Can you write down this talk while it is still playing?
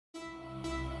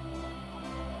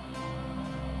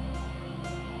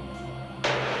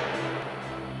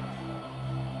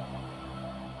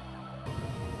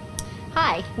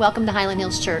Hi, welcome to Highland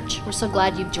Hills Church. We're so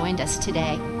glad you've joined us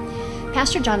today.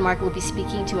 Pastor John Mark will be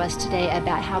speaking to us today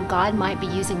about how God might be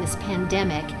using this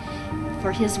pandemic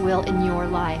for His will in your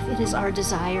life. It is our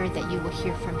desire that you will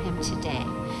hear from Him today.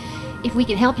 If we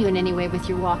can help you in any way with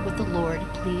your walk with the Lord,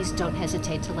 please don't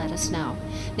hesitate to let us know.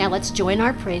 Now let's join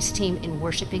our praise team in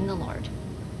worshiping the Lord.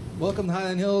 Welcome to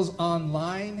Highland Hills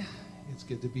Online. It's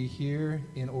good to be here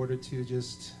in order to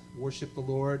just worship the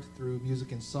Lord through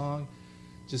music and song.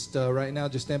 Just right now,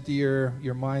 just empty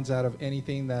your minds out of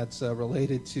anything that's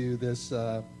related to this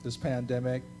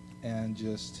pandemic, and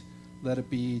just let it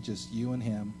be just you and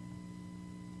Him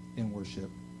in worship.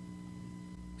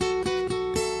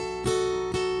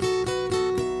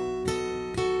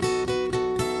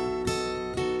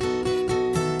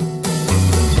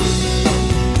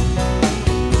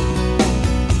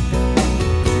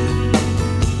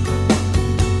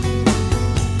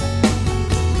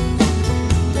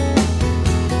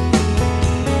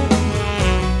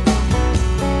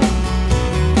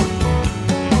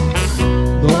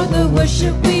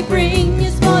 Worship we bring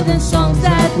is more than songs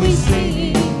that we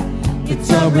sing. It's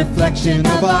a reflection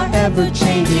of our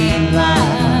ever-changing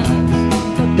lives,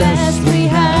 the best we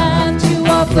have to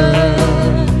offer.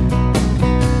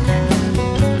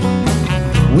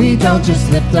 We don't just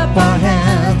lift up our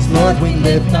hands, Lord, we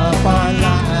lift up our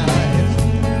lives,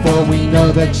 for we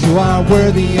know that you are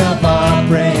worthy of our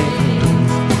praise.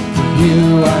 To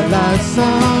you our life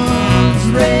songs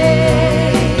raise.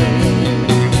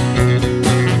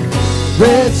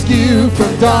 Rescue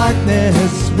from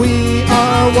darkness, we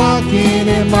are walking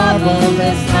in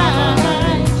marvelous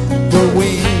light. For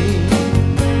we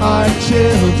are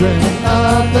children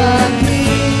of the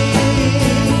King.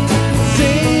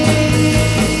 Sing,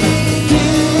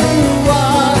 you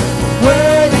are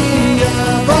worthy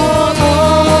of all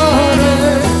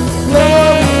honor,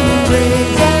 glory,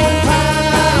 praise, and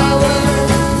power,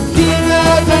 King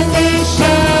of the nations.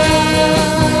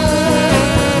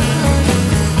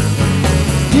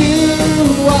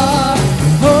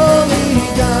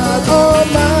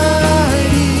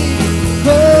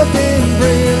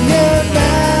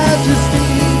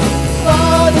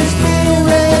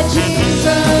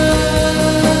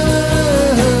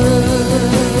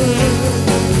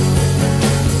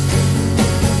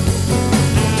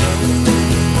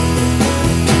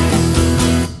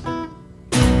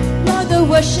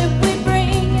 Worship we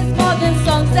bring is more than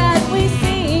songs that we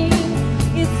sing.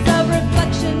 It's a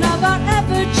reflection of our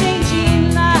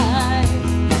ever-changing life,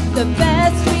 the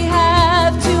best we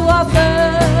have to offer.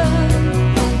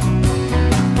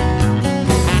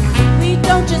 We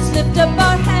don't just lift up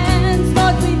our hands,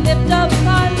 Lord, we lift up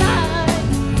our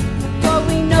lives, for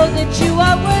we know that you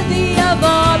are worthy of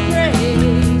our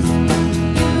praise.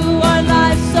 To you our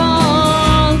life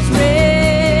songs raise.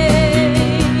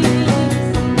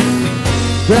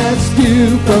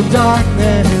 Rescue from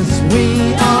darkness, we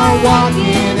are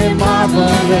walking in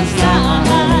marvelous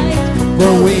light,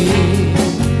 for we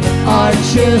are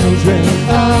children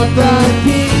of the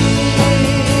King.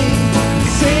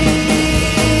 Sing,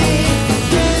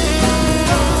 you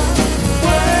are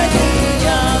worthy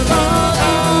of all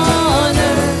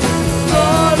honor,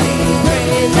 glory,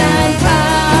 praise, and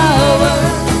power,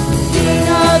 King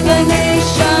of the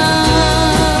nations.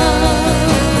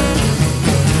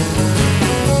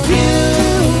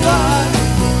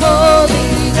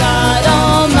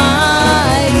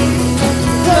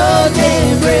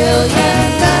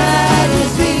 Brilliant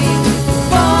majesty,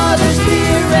 Father,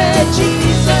 Spirit,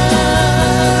 Jesus.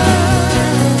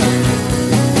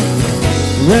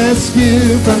 Rescue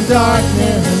from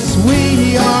darkness, we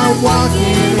are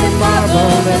walking in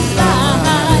marvelous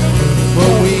light,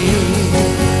 for we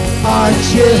are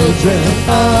children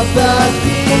of the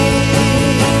King.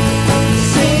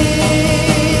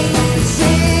 Sing,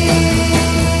 sing,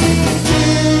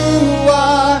 you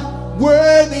are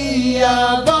worthy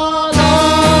of all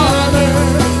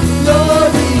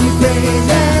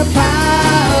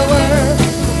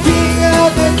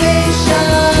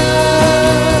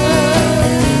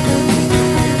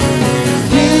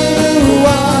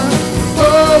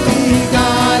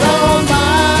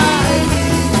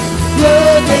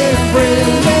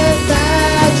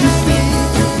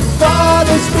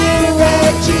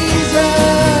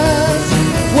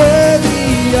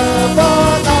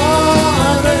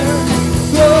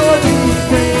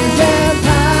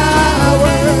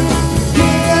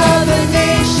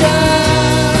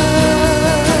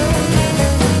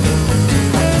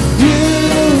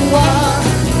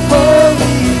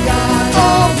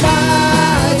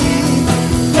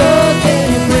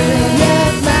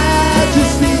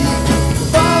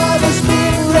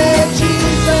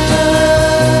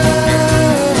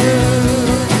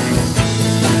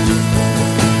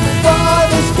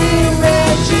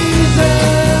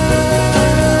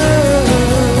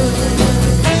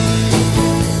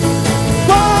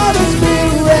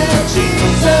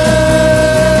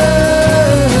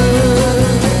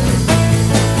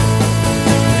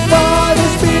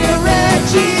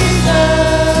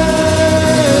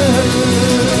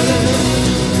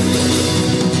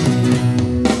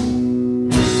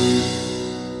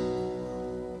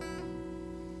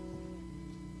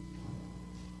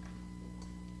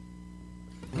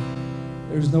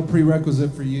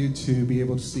prerequisite for you to be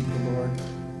able to seek the Lord.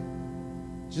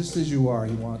 Just as you are,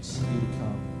 he wants you to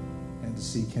come and to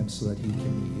seek him so that he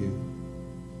can meet you.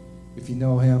 If you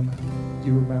know him,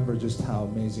 you remember just how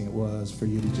amazing it was for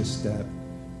you to just step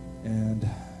and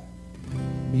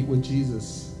meet with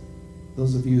Jesus.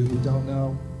 Those of you who don't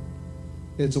know,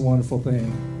 it's a wonderful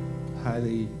thing.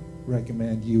 Highly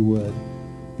recommend you would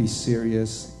be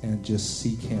serious and just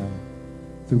seek him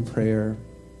through prayer.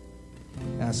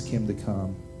 Ask him to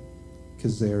come,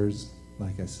 because there's,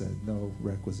 like I said, no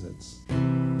requisites.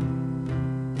 Come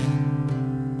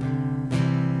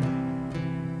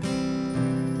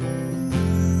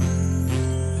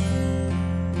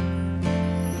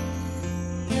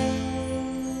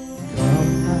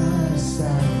out of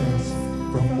sadness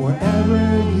from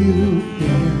wherever you've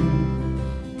been.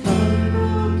 Come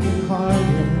broken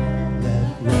hearted,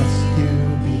 let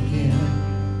rescue begin.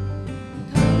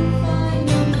 Come find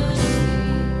your mercy,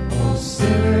 oh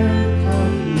sinner,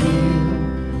 come kneel.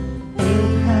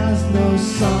 Earth has no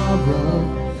sorrow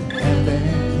that heaven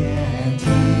can't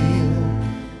heal.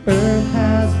 Earth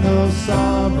has no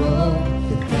sorrow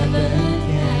that heaven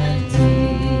can't heal.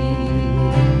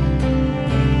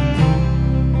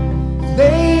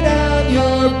 Lay down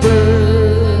your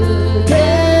burdens,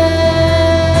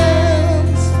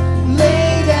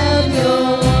 lay down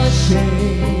your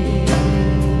shame.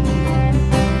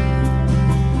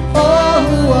 All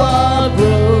who are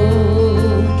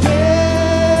broken,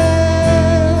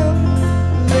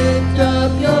 lift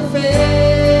up your face.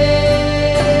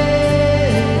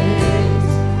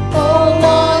 Oh,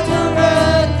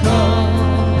 wanderer, come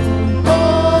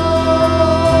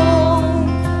home.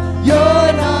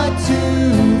 You're not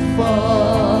too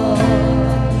far.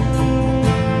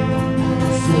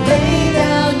 So lay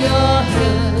down your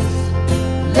hurts,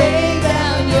 lay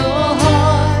down your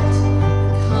heart,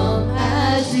 come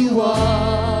as you are.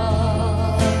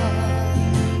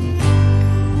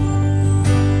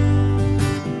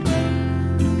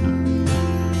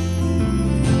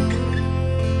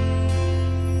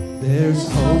 There's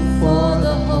hope for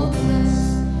the hopeless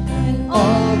and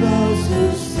all those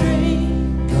who stray.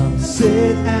 Come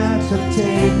sit at the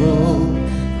table,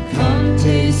 come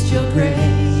taste your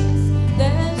grace.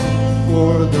 There's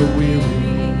for the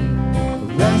weary,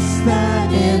 rest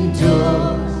that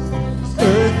endures.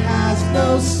 Earth has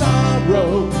no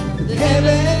sorrow that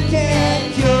heaven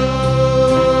can't cure.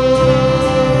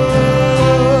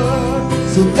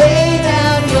 So lay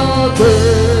down your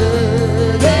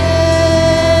burdens,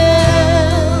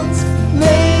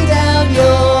 lay down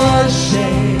your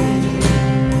shame.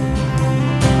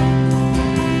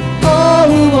 All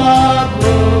who are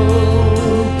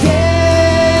broken,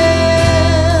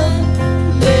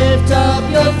 lift up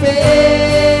your face.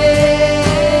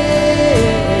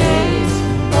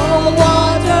 Oh,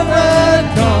 wanderer,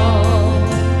 come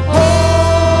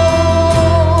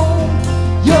home.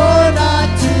 You're not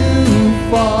too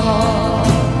far.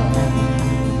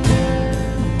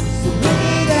 So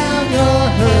lay down your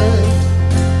hurt,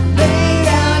 lay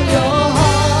down your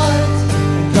heart,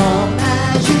 and come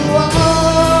as you are.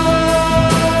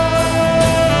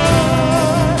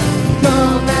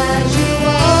 Come as you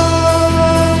are.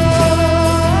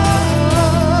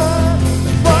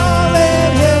 Fall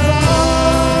in his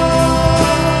arms.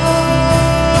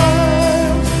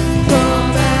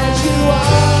 Come as you are.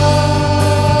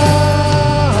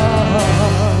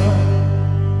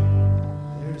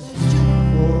 There's hope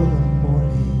for the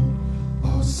morning.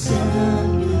 Oh, sun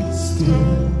be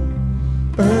still.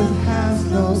 Earth has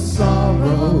no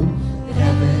sorrow that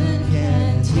heaven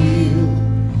can't heal.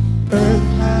 Earth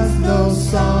has no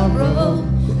sorrow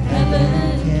that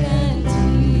heaven can't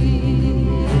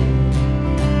heal.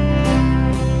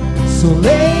 So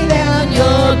lay down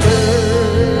your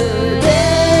burdens,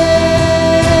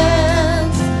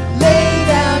 lay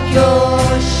down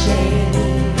your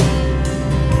shame.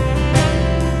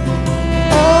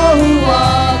 All who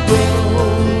are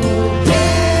broken,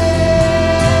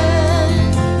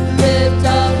 lift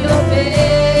up your face.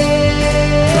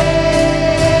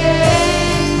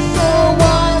 So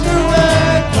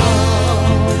wanderer, come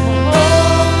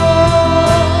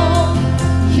home.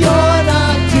 You're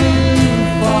not too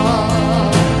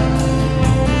far.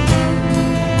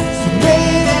 So lay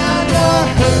down your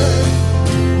hurt,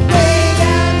 lay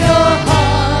down your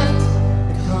heart,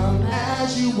 and come as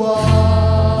you are.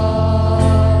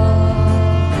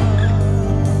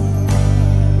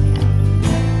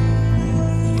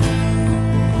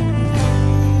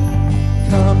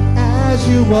 Come as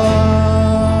you are.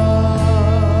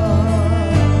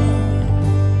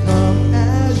 Come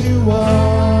as you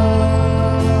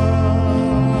are.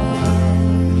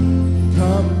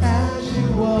 Come as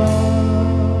you are.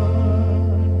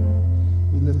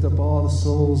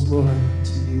 souls, Lord,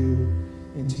 to you,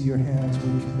 into your hands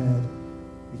we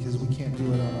commit, because we can't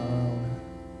do it on our own.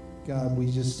 God, we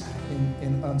just,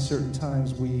 in uncertain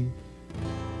times, we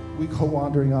go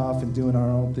wandering off and doing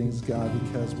our own things, God,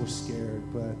 because we're scared.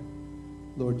 But,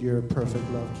 Lord, your perfect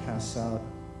love casts out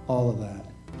all of that,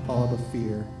 all of the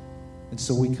fear. And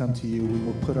so we come to you. We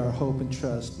will put our hope and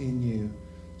trust in you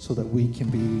so that we can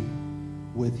be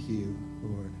with you,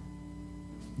 Lord,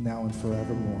 now and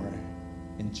forevermore.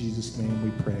 In Jesus' name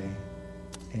we pray.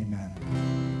 Amen.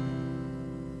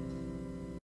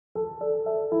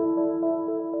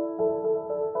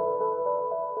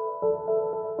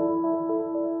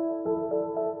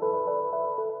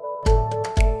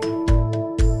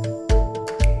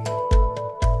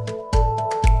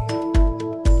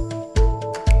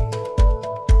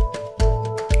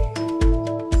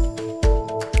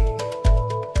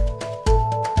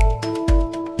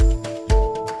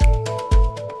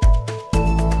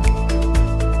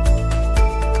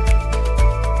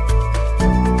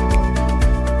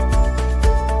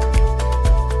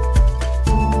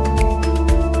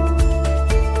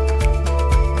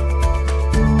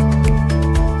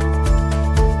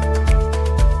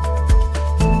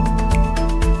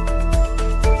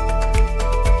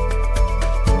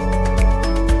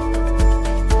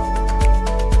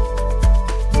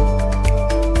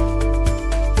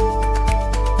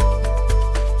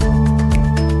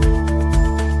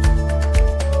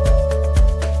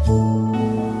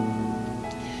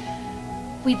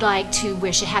 We'd like to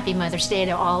wish a happy Mother's Day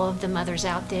to all of the mothers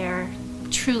out there.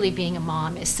 Truly being a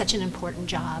mom is such an important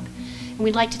job. And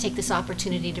we'd like to take this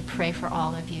opportunity to pray for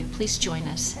all of you. Please join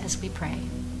us as we pray.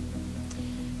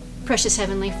 Precious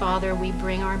Heavenly Father, we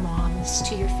bring our moms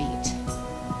to your feet.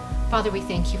 Father, we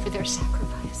thank you for their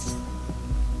sacrifice.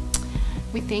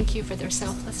 We thank you for their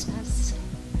selflessness.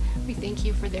 We thank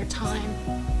you for their time,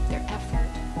 their effort.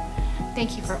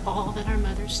 Thank you for all that our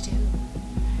mothers do.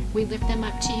 We lift them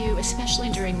up to you, especially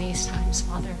during these times,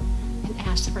 Father, and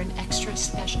ask for an extra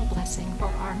special blessing for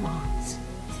our moms.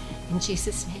 In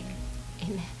Jesus' name,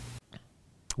 amen.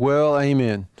 Well,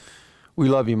 amen. We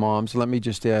love you, moms. Let me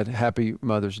just add, happy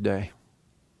Mother's Day.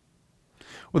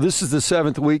 Well, this is the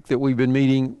 7th week that we've been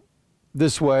meeting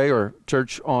this way, or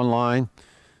church online.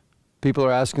 People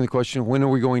are asking the question, when are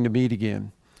we going to meet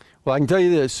again? Well, I can tell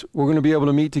you this, we're going to be able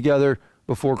to meet together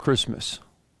before Christmas.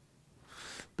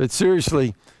 But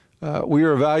seriously, we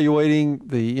are evaluating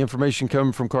the information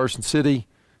coming from Carson City,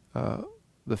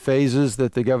 the phases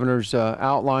that the governor's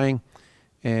outlining,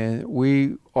 and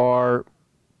we are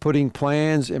putting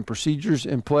plans and procedures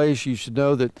in place. You should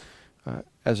know that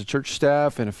as a church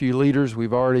staff and a few leaders,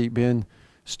 we've already been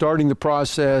starting the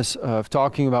process of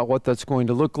talking about what that's going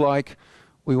to look like.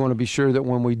 We want to be sure that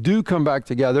when we do come back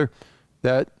together,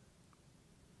 that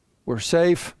we're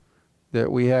safe, that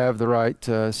we have the right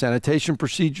sanitation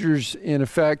procedures in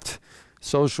effect,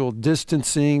 social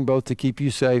distancing, both to keep you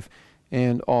safe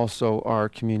and also our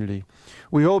community.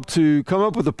 We hope to come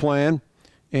up with a plan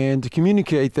and to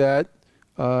communicate that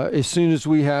as soon as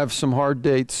we have some hard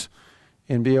dates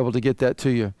and be able to get that to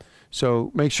you.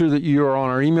 So make sure that you are on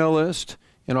our email list,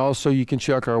 and also you can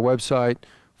check our website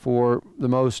for the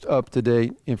most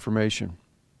up-to-date information.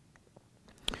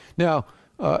 Now,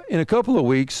 in a couple of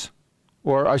weeks,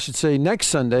 or I should say next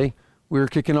Sunday, we're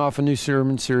kicking off a new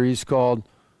sermon series called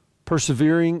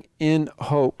Persevering in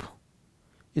Hope.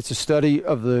 It's a study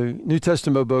of the New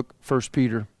Testament book, 1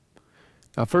 Peter.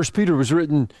 Now, 1 Peter was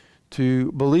written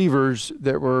to believers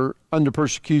that were under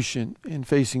persecution and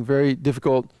facing very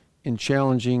difficult and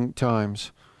challenging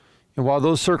times. And while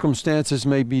those circumstances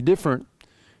may be different,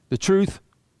 the truth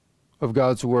of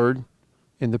God's Word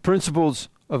and the principles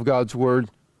of God's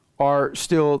Word are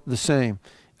still the same.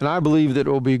 And I believe that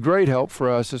it will be a great help for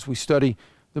us as we study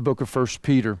the book of 1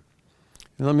 Peter.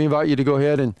 And let me invite you to go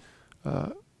ahead and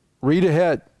read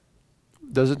ahead.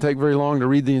 It doesn't take very long to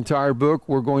read the entire book.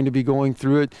 We're going to be going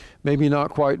through it, maybe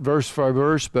not quite verse by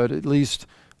verse, but at least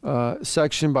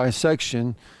section by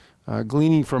section,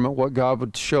 gleaning from it what God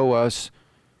would show us,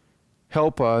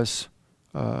 help us,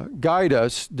 guide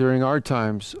us during our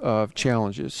times of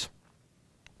challenges.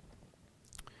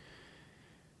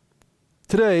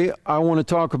 Today, I want to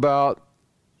talk about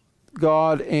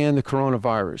God and the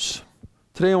coronavirus.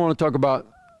 Today, I want to talk about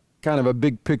kind of a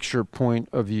big picture point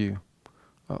of view.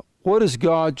 What is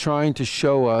God trying to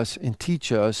show us and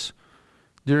teach us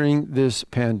during this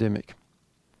pandemic?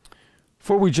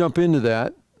 Before we jump into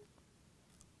that,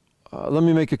 let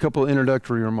me make a couple of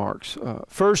introductory remarks.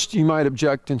 First, you might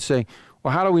object and say,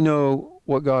 well, how do we know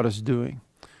what God is doing?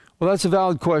 Well, that's a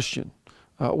valid question.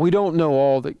 We don't know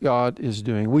all that God is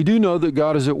doing. We do know that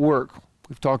God is at work.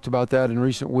 We've talked about that in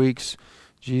recent weeks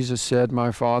Jesus said,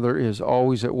 my Father is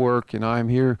always at work, and I am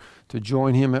here to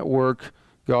join him at work.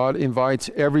 God invites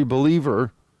every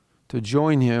believer to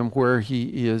join him where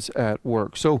he is at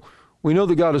work. So we know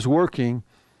that God is working,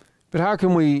 but how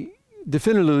can we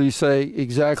definitively say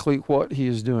exactly what he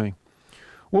is doing?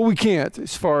 Well, we can't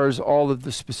as far as all of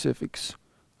the specifics.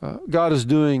 God is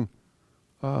doing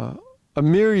a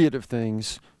myriad of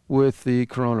things with the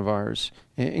coronavirus.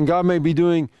 And God may be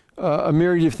doing a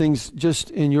myriad of things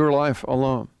just in your life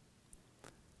alone.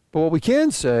 But what we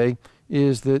can say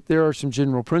is that there are some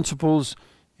general principles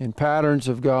and patterns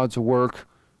of God's work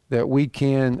that we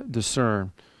can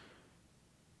discern.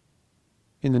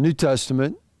 In the New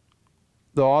Testament,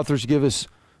 the authors give us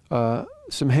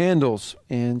some handles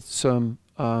and some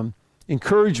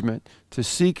encouragement to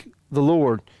seek the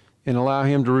Lord and allow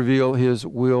him to reveal his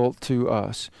will to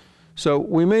us. So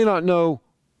we may not know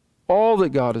all that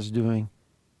God is doing,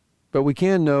 but we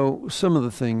can know some of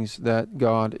the things that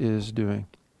God is doing.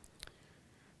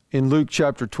 In Luke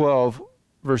chapter 12,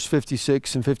 verse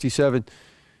 56 and 57,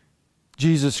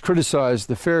 Jesus criticized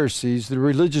the Pharisees, the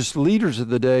religious leaders of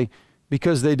the day,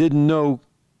 because they didn't know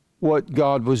what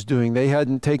God was doing. They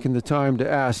hadn't taken the time to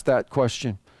ask that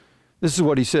question. This is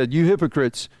what he said, "You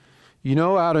hypocrites, you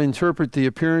know how to interpret the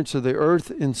appearance of the earth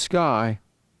and sky,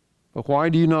 but why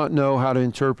do you not know how to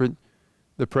interpret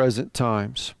the present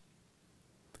times?"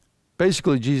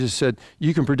 Basically, Jesus said,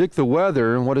 you can predict the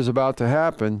weather and what is about to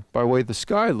happen by the way the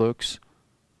sky looks,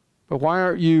 but why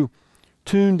aren't you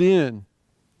tuned in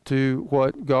to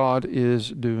what God is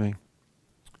doing?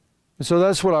 And so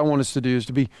that's what I want us to do, is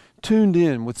to be tuned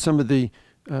in with some of the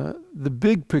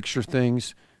big picture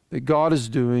things that God is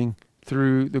doing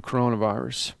through the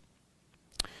coronavirus.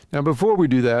 Now, before we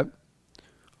do that,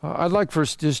 I'd like for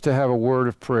us just to have a word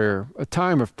of prayer, a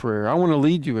time of prayer. I want to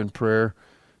lead you in prayer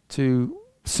to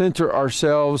center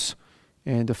ourselves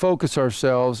and to focus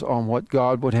ourselves on what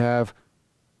God would have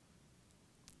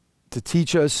to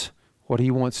teach us, what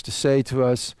he wants to say to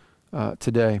us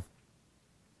today.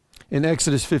 In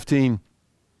Exodus 15,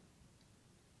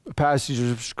 a passage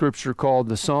of Scripture called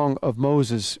the Song of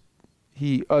Moses,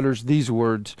 he utters these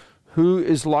words, "Who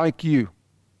is like you?"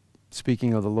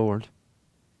 Speaking of the Lord.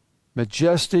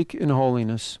 "Majestic in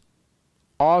holiness,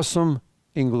 awesome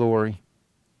in glory,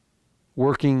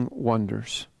 working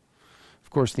wonders." Of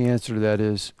course, the answer to that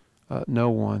is no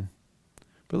one.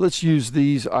 But let's use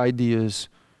these ideas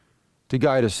to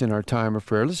guide us in our time of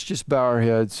prayer. Let's just bow our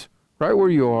heads right where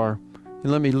you are, and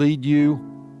let me lead you,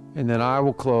 and then I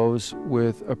will close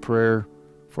with a prayer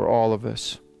for all of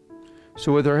us.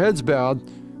 So with our heads bowed,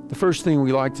 the first thing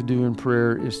we like to do in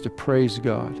prayer is to praise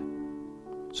God.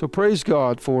 So praise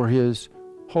God for his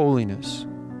holiness,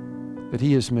 that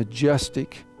he is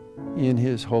majestic in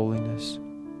his holiness,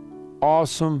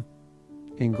 awesome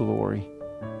in glory,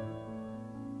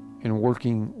 and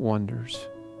working wonders.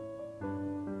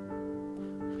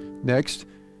 Next,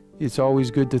 it's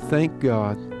always good to thank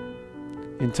God.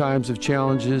 In times of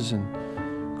challenges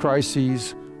and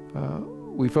crises,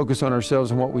 we focus on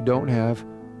ourselves and what we don't have.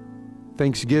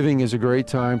 Thanksgiving is a great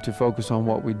time to focus on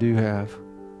what we do have.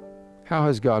 How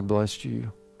has God blessed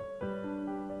you?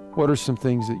 What are some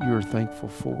things that you are thankful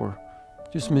for?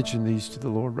 Just mention these to the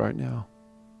Lord right now.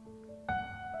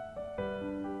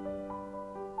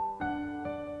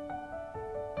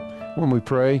 When we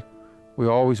pray, we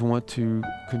always want to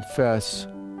confess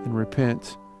and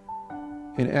repent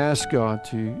and ask God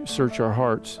to search our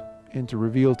hearts and to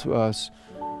reveal to us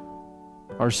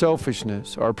our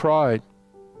selfishness, our pride,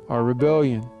 our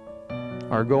rebellion,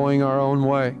 our going our own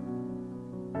way.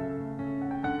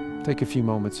 Take a few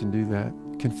moments and do that.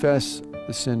 Confess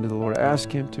the sin to the Lord.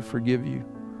 Ask him to forgive you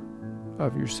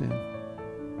of your sin.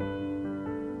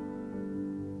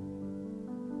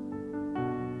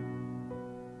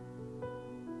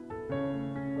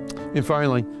 And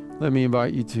finally, let me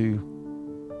invite you to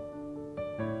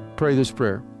pray this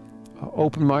prayer.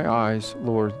 Open my eyes,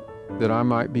 Lord, that I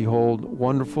might behold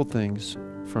wonderful things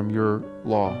from your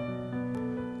law.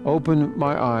 Open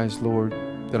my eyes, Lord,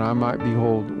 that I might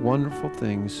behold wonderful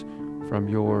things from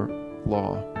your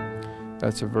law.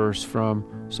 That's a verse from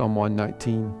Psalm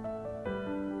 119.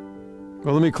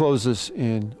 Well, let me close this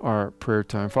in our prayer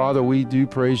time. Father, we do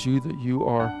praise you that you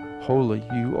are holy.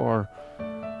 You are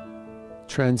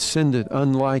transcendent,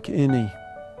 unlike any.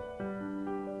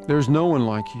 There's no one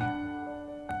like you,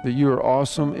 that you are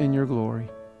awesome in your glory,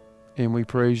 and we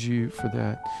praise you for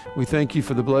that. We thank you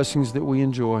for the blessings that we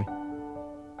enjoy,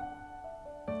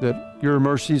 that your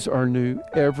mercies are new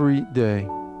every day.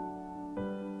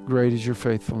 Great is your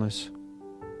faithfulness.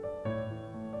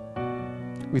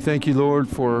 We thank you, Lord,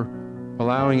 for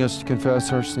allowing us to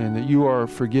confess our sin, that you are a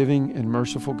forgiving and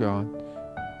merciful God,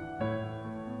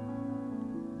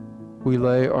 we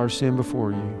lay our sin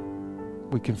before you.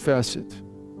 We confess it.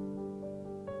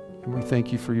 And we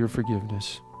thank you for your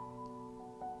forgiveness.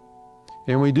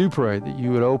 And we do pray that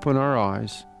you would open our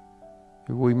eyes,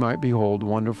 that we might behold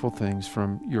wonderful things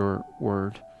from your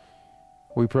word.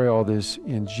 We pray all this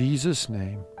in Jesus'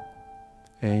 name.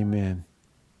 Amen.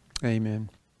 Amen.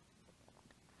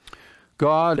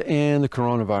 God and the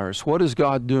coronavirus. What is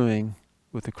God doing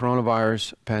with the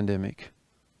coronavirus pandemic?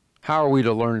 How are we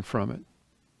to learn from it?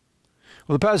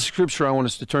 Well, the passage of scripture I want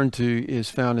us to turn to is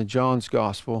found in John's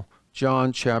Gospel,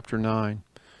 John chapter 9.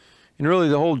 And really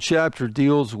the whole chapter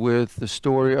deals with the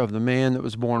story of the man that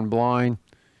was born blind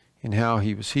and how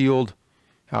he was healed,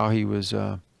 how he was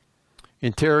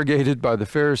interrogated by the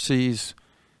Pharisees,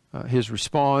 his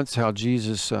response, how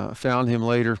Jesus found him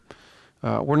later.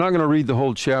 We're not going to read the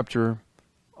whole chapter.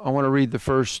 I want to read the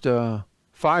first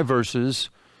 5 verses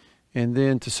and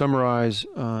then to summarize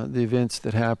the events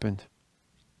that happened.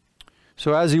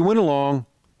 So as he went along,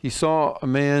 he saw a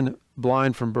man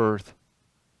blind from birth.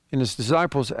 And his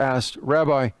disciples asked,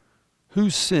 "Rabbi, who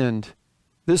sinned,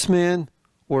 this man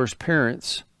or his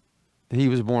parents, that he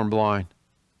was born blind?"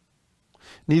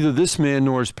 "Neither this man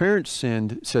nor his parents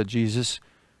sinned," said Jesus,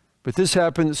 "but this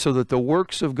happened so that the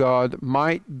works of God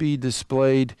might be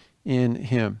displayed in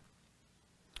him."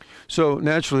 So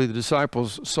naturally the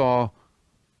disciples saw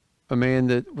a man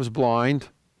that was blind,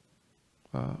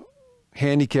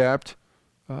 handicapped.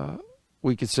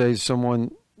 We could say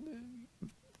someone,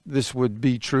 this would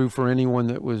be true for anyone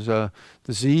that was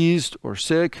diseased or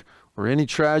sick or any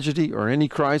tragedy or any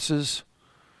crisis,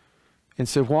 and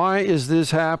said, why is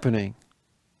this happening?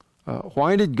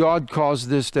 Why did God cause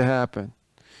this to happen?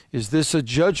 Is this a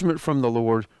judgment from the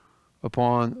Lord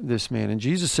upon this man? And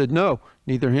Jesus said, no,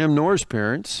 neither him nor his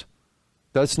parents.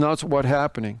 That's not what's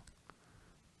happening.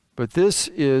 But this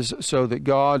is so that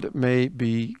God may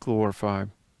be glorified.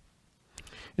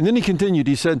 And then he continued,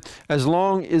 he said, as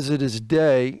long as it is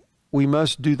day, we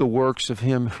must do the works of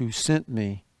him who sent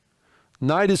me.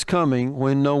 Night is coming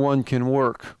when no one can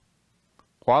work.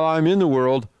 While I am in the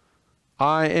world,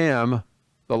 I am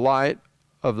the light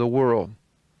of the world.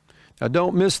 Now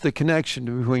don't miss the connection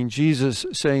between Jesus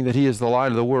saying that he is the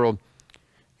light of the world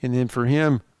and then for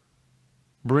him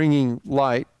bringing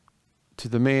light to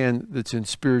the man that's in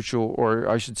spiritual, or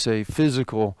I should say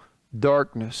physical,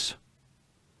 darkness.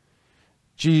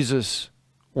 Jesus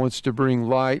wants to bring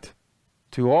light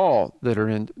to all that are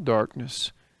in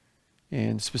darkness,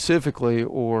 and specifically,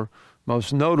 or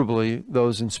most notably,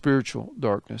 those in spiritual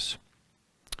darkness.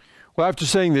 Well, after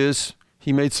saying this,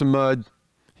 he made some mud.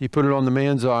 He put it on the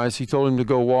man's eyes. He told him to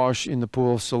go wash in the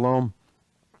pool of Siloam.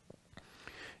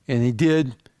 And he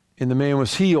did, and the man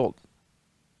was healed.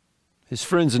 His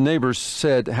friends and neighbors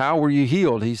said, how were you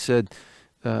healed? He said,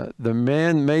 the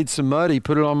man made some mud, he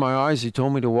put it on my eyes, he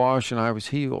told me to wash, and I was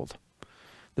healed.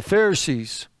 The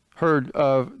Pharisees heard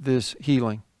of this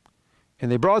healing, and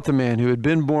they brought the man who had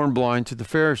been born blind to the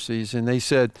Pharisees, and they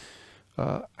said,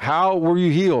 how were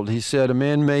you healed? He said, a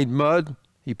man made mud,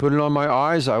 he put it on my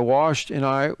eyes, I washed, and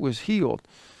I was healed.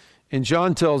 And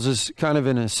John tells us, kind of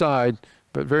an aside,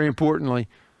 but very importantly,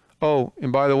 oh,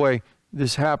 and by the way,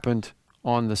 this happened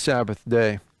on the Sabbath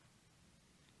day.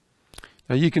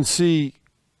 Now you can see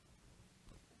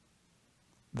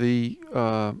the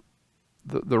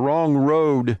wrong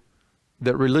road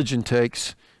that religion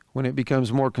takes when it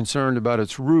becomes more concerned about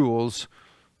its rules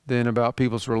than about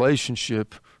people's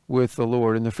relationship with the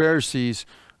Lord. And the Pharisees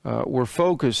were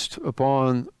focused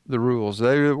upon the rules.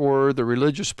 They were the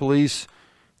religious police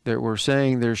that were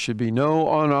saying there should be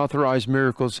no unauthorized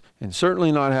miracles, and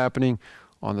certainly not happening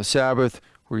on the Sabbath,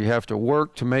 where you have to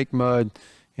work to make mud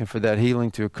and for that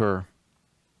healing to occur.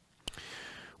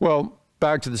 Well,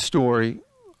 back to the story.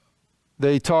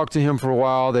 They talked to him for a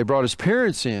while. They brought his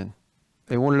parents in.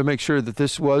 They wanted to make sure that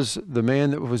this was the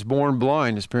man that was born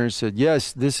blind. His parents said,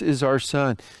 yes, this is our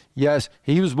son. Yes,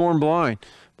 he was born blind,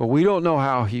 but we don't know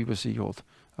how he was healed.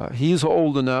 He's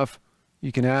old enough.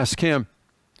 You can ask him.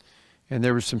 And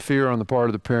there was some fear on the part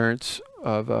of the parents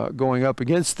of going up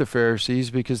against the Pharisees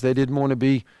because they didn't want to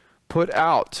be put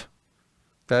out,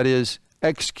 that is,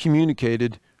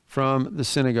 excommunicated from the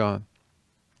synagogue.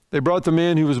 They brought the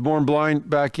man who was born blind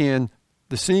back in,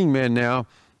 the seeing man now,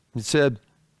 and said,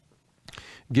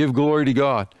 give glory to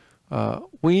God.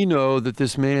 We know that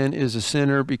this man is a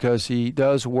sinner because he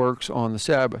does works on the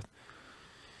Sabbath.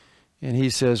 And he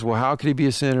says, well, how could he be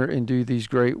a sinner and do these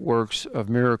great works of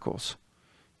miracles?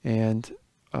 And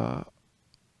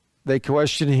they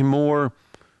questioned him more.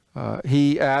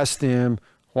 He asked them,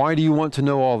 why do you want to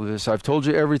know all of this? I've told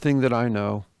you everything that I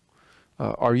know.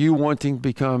 Are you wanting to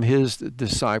become his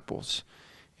disciples?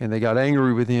 And they got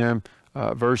angry with him.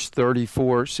 Verse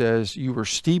 34 says, "You were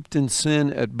steeped in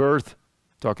sin at birth,"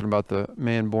 talking about the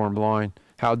man born blind.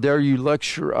 "How dare you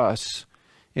lecture us?"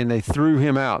 And they threw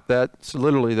him out. That's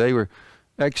literally, they were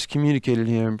excommunicated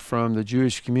him from the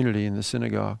Jewish community in the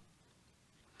synagogue.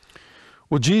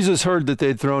 Well, Jesus heard that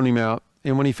they'd thrown him out,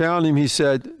 and when he found him, he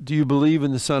said, "Do you believe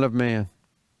in the Son of Man?"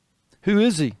 "Who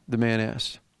is he?" the man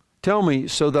asked. "Tell me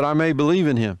so that I may believe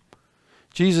in him."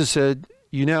 Jesus said,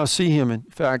 "You now see him. In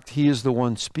fact, he is the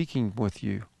one speaking with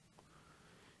you."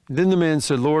 And then the man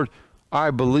said, "Lord,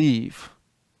 I believe."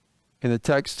 And the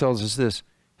text tells us this: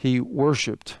 he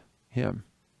worshiped him.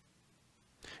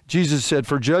 Jesus said,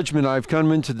 "For judgment I have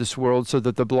come into this world, so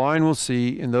that the blind will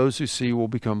see, and those who see will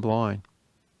become blind."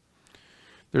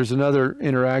 There's another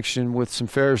interaction with some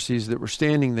Pharisees that were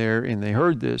standing there, and they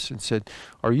heard this and said,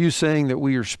 "Are you saying that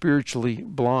we are spiritually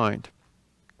blind?"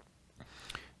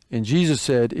 And Jesus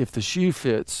said, "If the shoe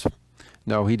fits,"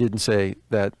 no, he didn't say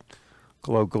that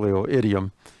colloquial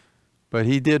idiom, but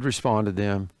he did respond to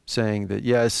them saying that,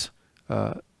 yes,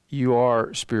 you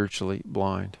are spiritually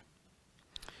blind.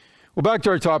 Well, back to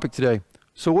our topic today.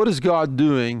 So what is God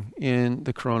doing in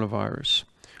the coronavirus?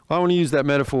 Well, I want to use that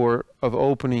metaphor of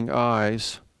opening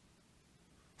eyes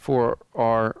for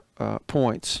our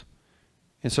points.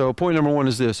 And so point number one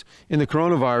is this: in the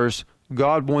coronavirus,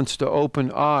 God wants to open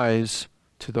eyes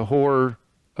to the horror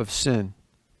of sin.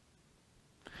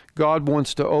 God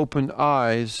wants to open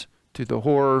eyes to the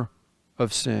horror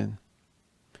of sin.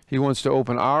 He wants to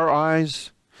open our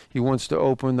eyes. He wants to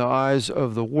open the eyes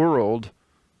of the world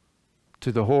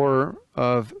to the horror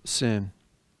of sin.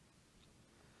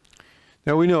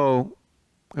 Now we know,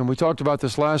 and we talked about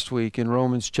this last week in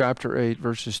Romans chapter 8,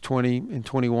 verses 20 and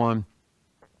 21,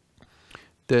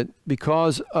 that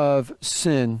because of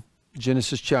sin,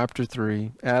 Genesis chapter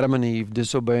 3, Adam and Eve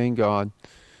disobeying God,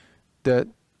 that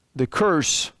the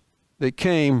curse that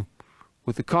came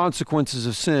with the consequences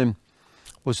of sin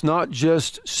was not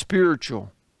just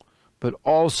spiritual, but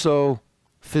also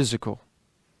physical.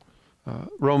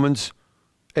 Romans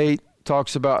 8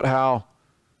 talks about how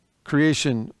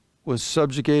creation was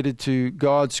subjugated to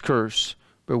God's curse,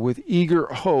 but with eager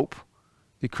hope,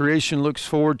 the creation looks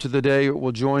forward to the day it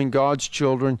will join God's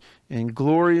children in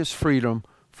glorious freedom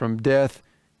from death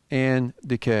and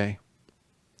decay.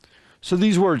 So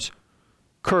these words,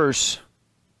 curse,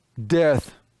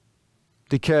 death,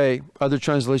 decay, other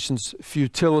translations,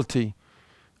 futility,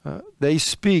 they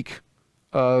speak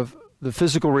of the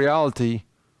physical reality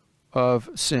of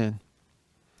sin.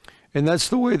 And that's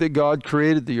the way that God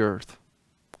created the earth.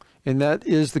 And that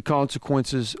is the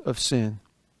consequences of sin.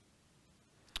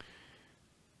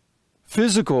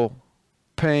 Physical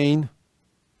pain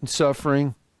and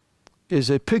suffering is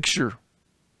a picture,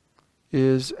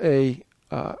 is a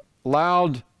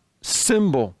loud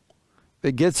symbol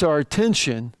that gets our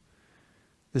attention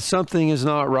that something is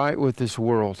not right with this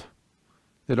world,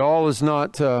 that all is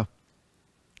not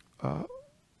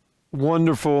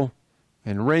wonderful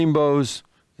and rainbows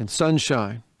and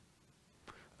sunshine.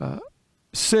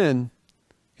 Sin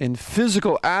and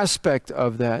physical aspect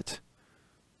of that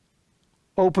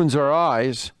opens our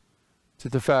eyes to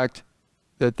the fact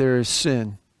that there is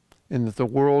sin and that the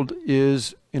world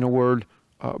is, in a word,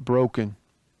 broken.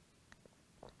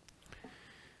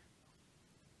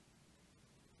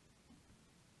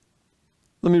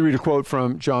 Let me read a quote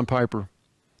from John Piper.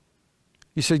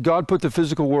 He said, "God put the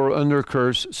physical world under a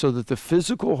curse so that the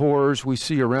physical horrors we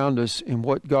see around us and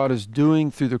what God is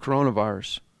doing through the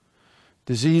coronavirus,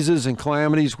 diseases and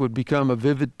calamities, would become a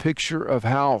vivid picture of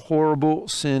how horrible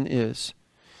sin is.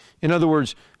 In other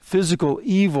words, physical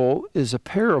evil is a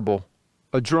parable,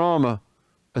 a drama,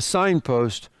 a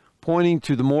signpost pointing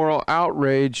to the moral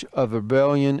outrage of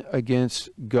rebellion against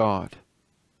God."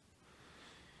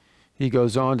 He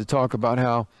goes on to talk about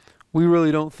how we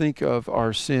really don't think of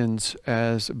our sins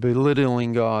as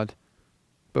belittling God,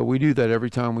 but we do that every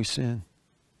time we sin.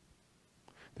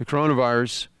 The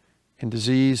coronavirus and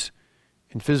disease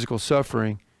and physical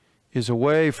suffering is a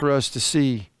way for us to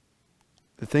see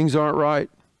that things aren't right,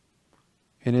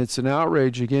 and it's an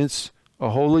outrage against a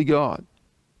holy God.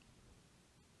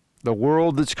 The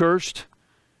world that's cursed,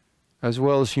 as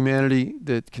well as humanity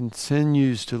that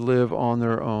continues to live on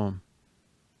their own.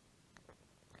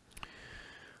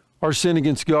 Our sin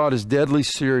against God is deadly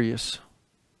serious,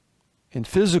 and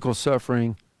physical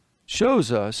suffering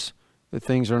shows us that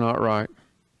things are not right.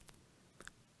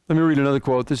 Let me read another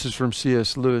quote. This is from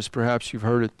C.S. Lewis. Perhaps you've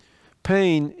heard it.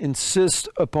 "Pain insists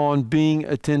upon being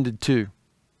attended to.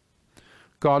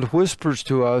 God whispers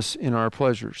to us in our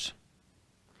pleasures.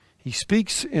 He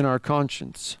speaks in our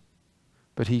conscience,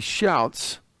 but he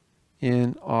shouts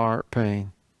in our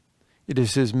pain. It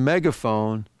is his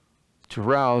megaphone to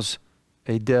rouse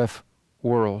a deaf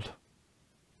world.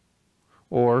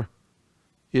 Or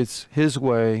it's his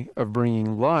way of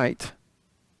bringing light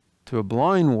to a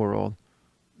blind world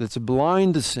that's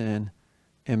blind to sin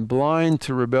and blind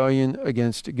to rebellion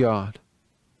against God.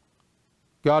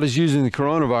 God is using the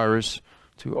coronavirus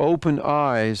to open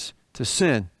eyes to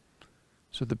sin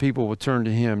so the people will turn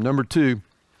to him. Number two,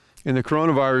 in the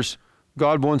coronavirus,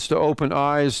 God wants to open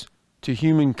eyes to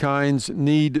humankind's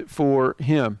need for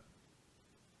him.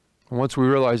 And once we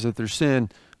realize that there's sin,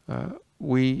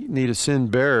 we need a sin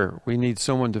bearer. We need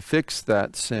someone to fix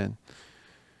that sin.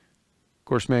 Of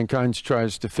course, mankind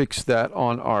tries to fix that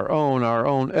on our own. Our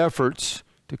own efforts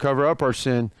to cover up our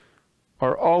sin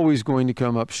are always going to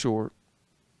come up short.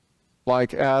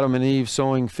 Like Adam and Eve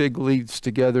sewing fig leaves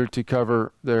together to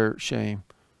cover their shame.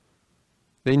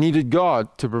 They needed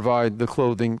God to provide the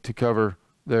clothing to cover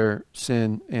their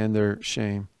sin and their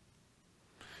shame.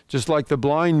 Just like the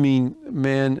blind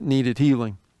man needed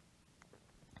healing.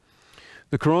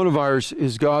 The coronavirus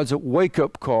is God's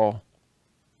wake-up call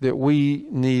that we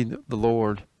need the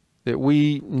Lord, that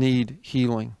we need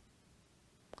healing.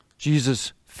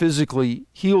 Jesus physically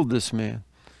healed this man.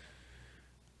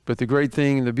 But the great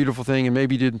thing, the beautiful thing, and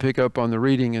maybe you didn't pick up on the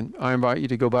reading, and I invite you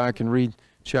to go back and read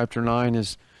chapter 9,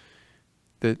 is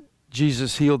that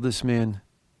Jesus healed this man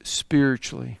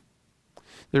spiritually.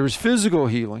 There was physical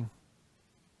healing,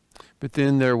 but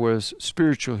then there was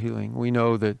spiritual healing. We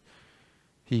know that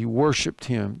he worshiped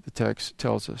him, the text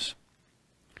tells us.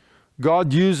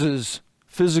 God uses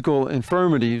physical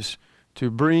infirmities to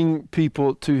bring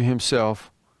people to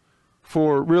himself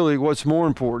for really what's more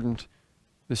important,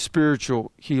 the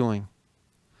spiritual healing.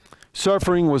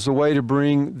 Suffering was the way to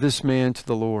bring this man to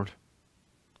the Lord.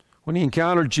 When he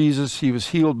encountered Jesus, he was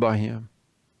healed by him.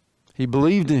 He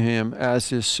believed in him as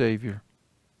his Savior.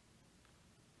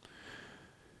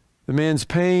 The man's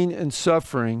pain and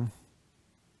suffering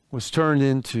was turned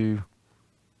into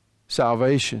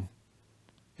salvation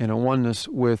and a oneness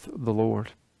with the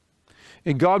Lord.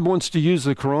 And God wants to use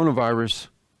the coronavirus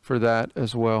for that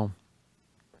as well.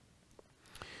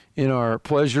 In our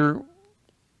pleasure,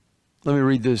 let me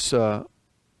read this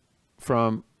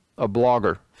from a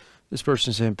blogger. This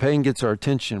person saying, pain gets our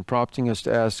attention, prompting us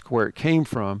to ask where it came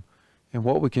from and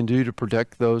what we can do to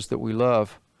protect those that we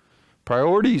love.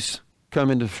 Priorities come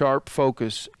into sharp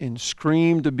focus and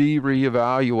scream to be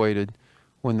reevaluated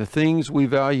when the things we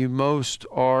value most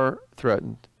are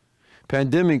threatened.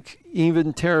 Pandemic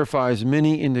even terrifies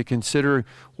many into considering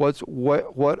what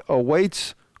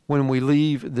awaits when we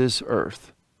leave this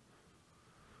earth.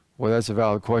 Well, that's a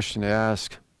valid question to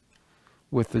ask.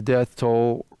 With the death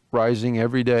toll rising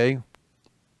every day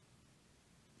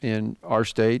in our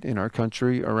state, in our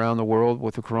country, around the world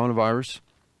with the coronavirus,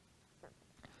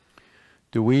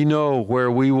 do we know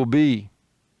where we will be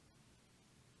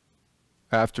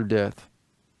after death?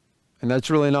 And that's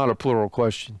really not a plural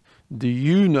question. Do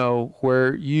you know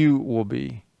where you will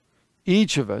be?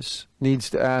 Each of us needs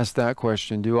to ask that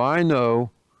question. Do I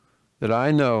know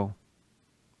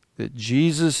that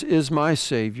Jesus is my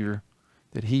Savior,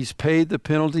 that he's paid the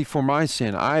penalty for my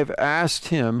sin? I've asked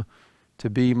him to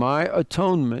be my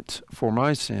atonement for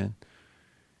my sin,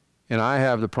 and I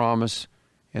have the promise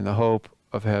and the hope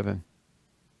of heaven.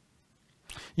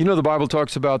 You know, the Bible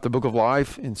talks about the book of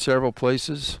life in several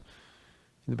places,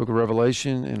 in the book of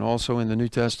Revelation and also in the New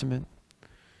Testament.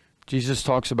 Jesus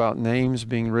talks about names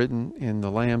being written in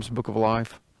the Lamb's book of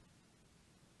life.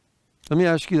 Let me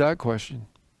ask you that question.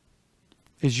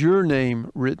 Is your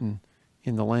name written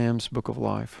in the Lamb's book of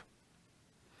life?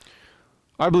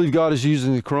 I believe God is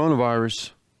using the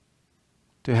coronavirus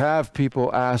to have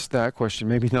people ask that question,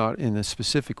 maybe not in a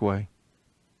specific way.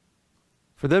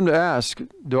 For them to ask,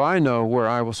 do I know where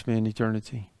I will spend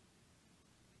eternity?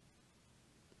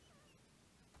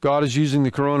 God is using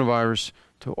the coronavirus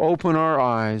to open our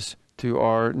eyes to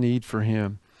our need for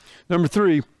him. Number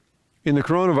three, in the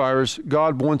coronavirus,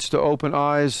 God wants to open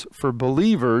eyes for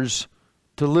believers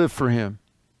to live for him.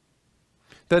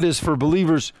 That is, for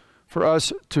believers, for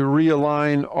us to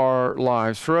realign our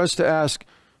lives, for us to ask,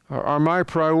 are my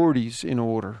priorities in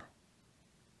order?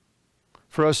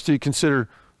 For us to consider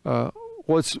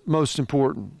what's most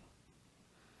important.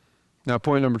 Now,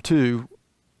 point number two,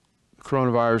 the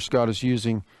coronavirus God is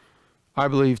using, I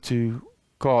believe, to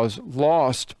cause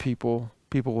lost people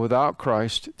without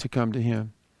Christ, to come to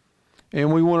him.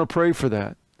 And we want to pray for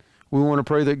that. We want to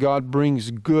pray that God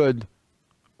brings good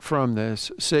from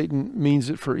this. Satan means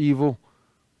it for evil,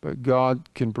 but God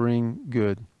can bring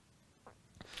good.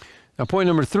 Now, point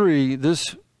number three,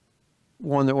 this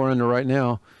one that we're under right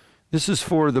now, this is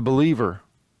for the believer,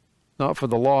 not for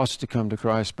the lost to come to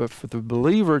Christ, but for the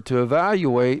believer to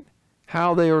evaluate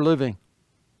how they are living.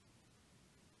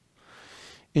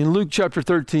 In Luke chapter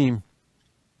 13,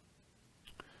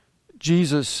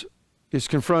 Jesus is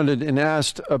confronted and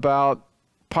asked about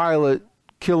Pilate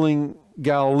killing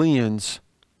Galileans,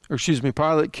 or excuse me,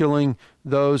 Pilate killing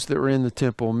those that were in the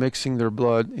temple, mixing their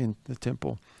blood in the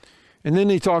temple. And then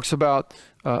he talks about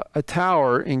a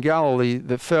tower in Galilee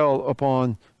that fell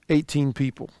upon 18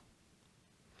 people.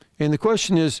 And the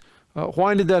question is,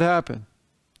 why did that happen?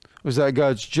 Was that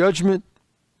God's judgment?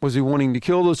 Was he wanting to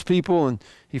kill those people and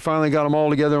he finally got them all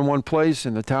together in one place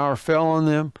and the tower fell on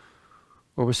them?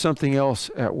 Or was something else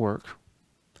at work?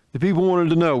 The people wanted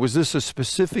to know, was this a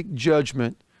specific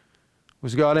judgment?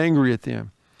 Was God angry at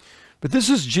them? But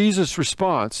this is Jesus'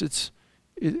 response.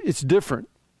 It's different.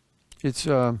 It's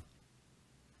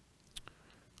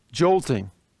jolting.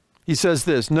 He says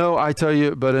this, "No, I tell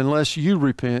you, but unless you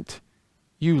repent,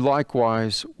 you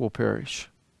likewise will perish."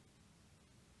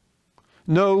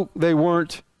 No, they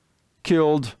weren't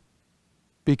killed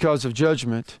because of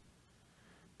judgment.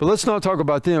 But let's not talk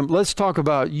about them. Let's talk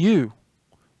about you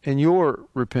and your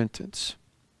repentance.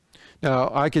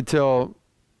 Now, I could tell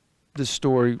this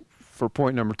story for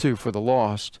point number 2, for the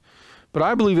lost. But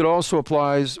I believe it also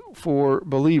applies for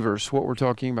believers, what we're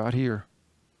talking about here.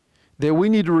 That we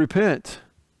need to repent.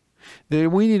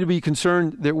 That we need to be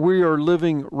concerned that we are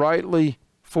living rightly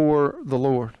for the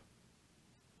Lord.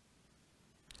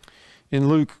 In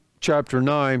Luke chapter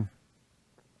 9,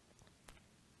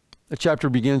 the chapter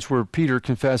begins where Peter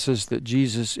confesses that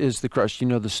Jesus is the Christ. You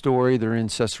know the story. They're in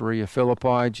Caesarea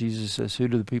Philippi. Jesus says, "Who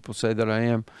do the people say that I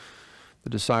am?" The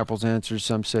disciples answer,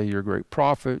 "Some say you're a great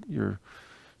prophet. You're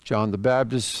John the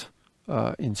Baptist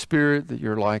in spirit, that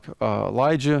you're like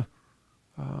Elijah."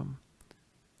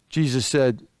 Jesus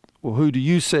said, "Well, who do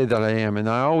you say that I am?" And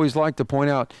I always like to point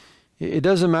out, it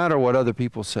doesn't matter what other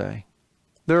people say.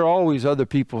 There are always other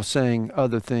people saying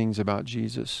other things about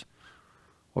Jesus.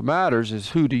 What matters is,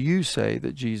 who do you say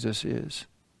that Jesus is?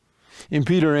 And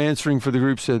Peter, answering for the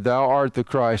group, said, "Thou art the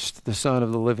Christ, the Son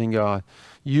of the living God.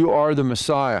 You are the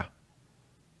Messiah,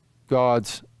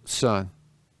 God's Son."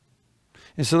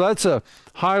 And so that's a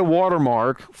high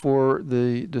watermark for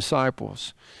the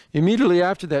disciples. Immediately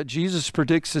after that, Jesus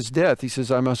predicts his death. He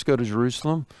says, "I must go to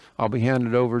Jerusalem. I'll be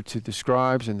handed over to the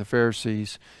scribes and the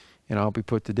Pharisees, and I'll be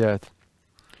put to death."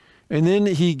 And then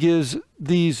he gives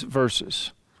these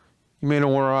verses. You may not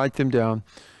want to write them down.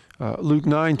 Luke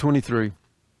 9:23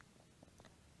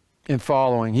 and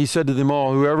following. He said to them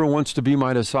all, "Whoever wants to be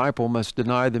my disciple must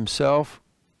deny themselves,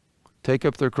 take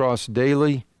up their cross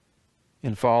daily,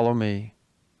 and follow me.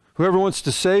 Whoever wants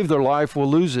to save their life will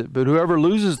lose it, but whoever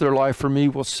loses their life for me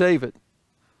will save it.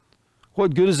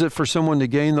 What good is it for someone to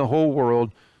gain the whole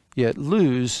world, yet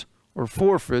lose or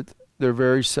forfeit their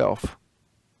very self?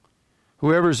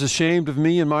 Whoever is ashamed of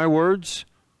me and my words,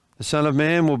 the Son of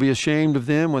Man will be ashamed of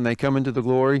them when they come into the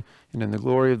glory and in the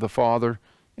glory of the Father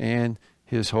and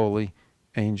his holy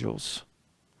angels."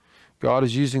 God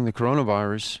is using the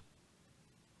coronavirus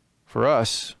for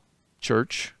us,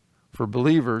 church, for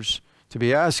believers, to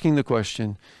be asking the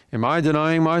question, am I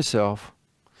denying myself?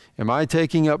 Am I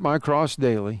taking up my cross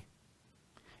daily?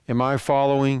 Am I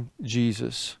following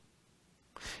Jesus?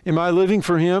 Am I living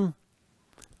for him?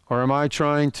 Or am I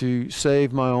trying to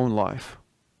save my own life?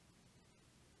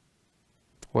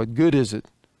 What good is it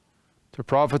to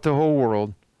profit the whole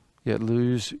world, yet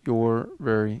lose your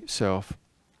very self?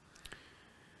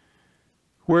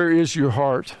 Where is your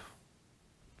heart?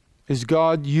 Is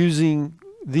God using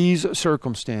these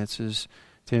circumstances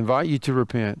to invite you to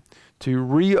repent, to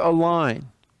realign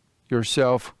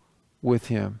yourself with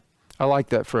him? I like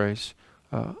that phrase.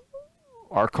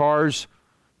 Our cars,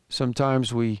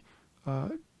 sometimes we,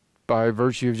 by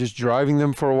virtue of just driving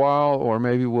them for a while, or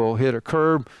maybe we'll hit a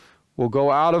curb, we'll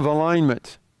go out of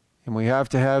alignment, and we have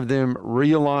to have them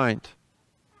realigned.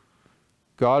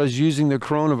 God is using the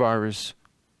coronavirus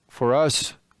for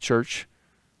us, church,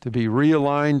 to be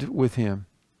realigned with him,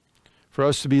 for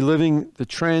us to be living the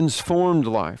transformed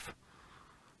life,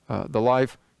 the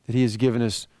life that he has given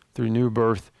us through new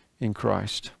birth in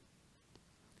Christ.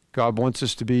 God wants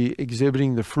us to be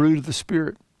exhibiting the fruit of the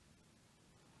Spirit.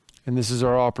 And this is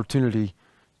our opportunity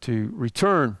to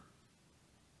return,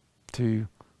 to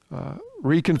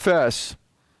reconfess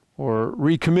or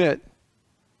recommit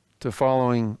to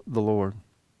following the Lord.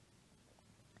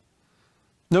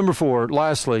 Number 4,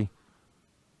 lastly,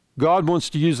 God wants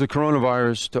to use the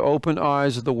coronavirus to open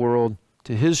eyes of the world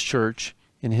to his church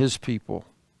and his people.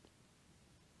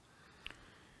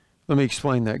 Let me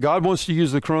explain that. God wants to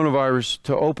use the coronavirus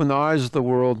to open the eyes of the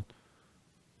world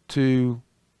to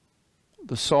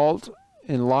the salt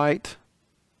and light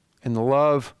and the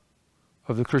love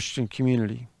of the Christian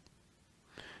community.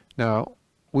 Now,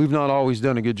 we've not always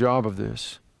done a good job of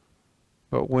this,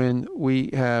 but when we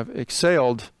have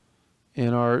excelled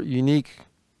in our unique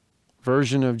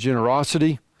version of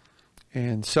generosity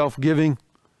and self-giving,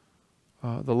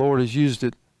 the Lord has used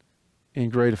it in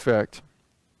great effect.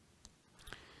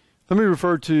 Let me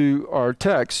refer to our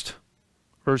text,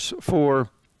 verse 4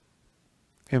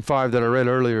 and 5 that I read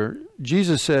earlier.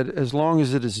 Jesus said, "As long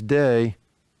as it is day,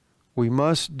 we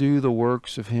must do the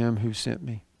works of him who sent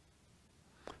me."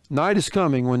 Night is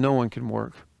coming when no one can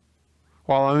work.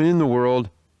 While I'm in the world,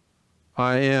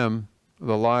 I am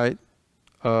the light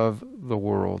of the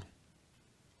world.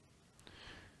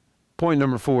 Point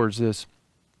number 4 is this: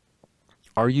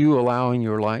 are you allowing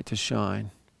your light to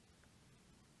shine?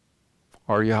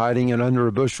 Are you hiding it under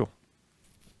a bushel?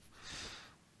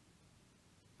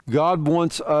 God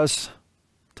wants us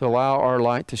to allow our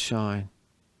light to shine.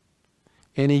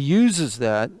 And he uses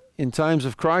that in times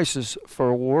of crisis for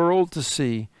a world to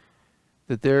see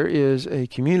that there is a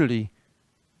community,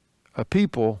 a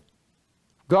people,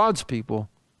 God's people,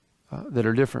 that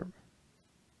are different.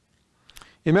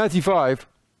 In Matthew 5,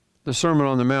 the Sermon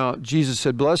on the Mount, Jesus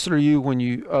said, "Blessed are you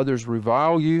when others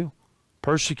revile you,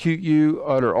 persecute you,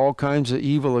 utter all kinds of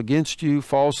evil against you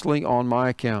falsely on my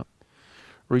account.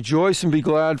 Rejoice and be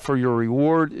glad, for your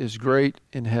reward is great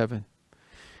in heaven."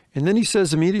 And then he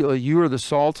says immediately, "You are the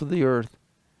salt of the earth.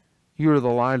 You are the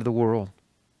light of the world."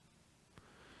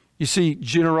 You see,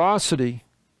 generosity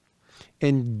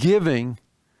and giving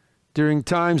during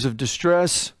times of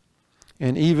distress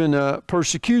and even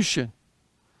persecution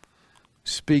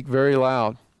speak very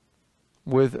loud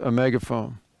with a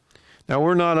megaphone. Now,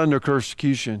 we're not under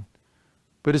persecution,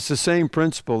 but it's the same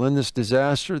principle in this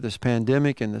disaster, this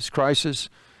pandemic, and this crisis.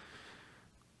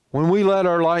 When we let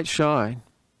our light shine,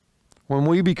 when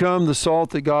we become the salt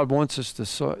that God wants us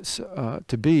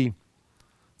to be,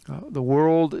 the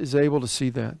world is able to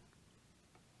see that.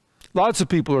 Lots of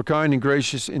people are kind and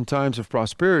gracious in times of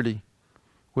prosperity,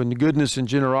 when the goodness and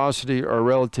generosity are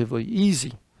relatively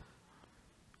easy.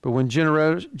 But when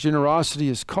generosity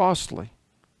is costly,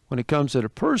 when it comes at a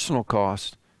personal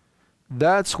cost,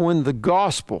 that's when the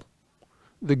gospel,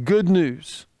 the good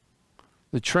news,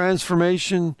 the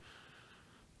transformation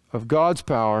of God's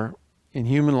power in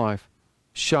human life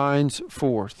shines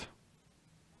forth.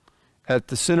 At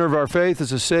the center of our faith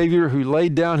is a Savior who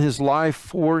laid down his life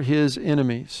for his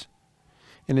enemies.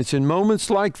 And it's in moments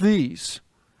like these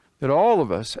that all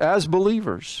of us, as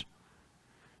believers,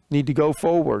 need to go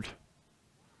forward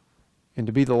and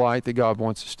to be the light that God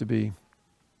wants us to be.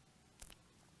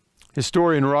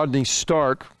 Historian Rodney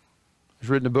Stark has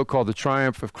written a book called The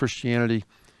Triumph of Christianity.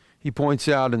 He points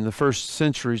out in the first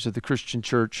centuries of the Christian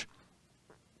church,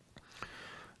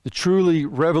 the truly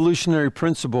revolutionary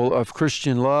principle of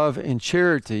Christian love and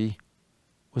charity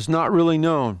was not really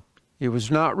known. It was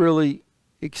not really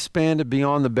expanded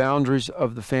beyond the boundaries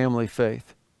of the family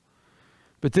faith.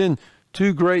 But then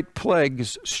 2 great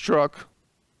plagues struck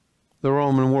the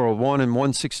Roman world, one in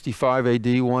 165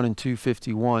 AD, one in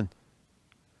 251.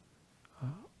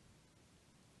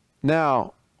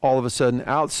 Now, all of a sudden,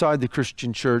 outside the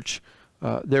Christian church,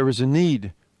 there was a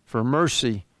need for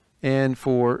mercy and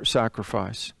for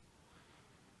sacrifice.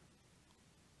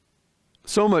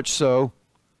 So much so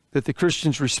that the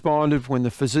Christians responded when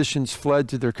the physicians fled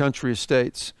to their country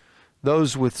estates.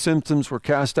 Those with symptoms were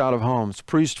cast out of homes.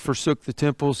 Priests forsook the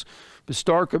temples. But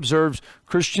Stark observes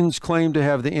Christians claimed to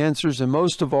have the answers, and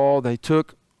most of all, they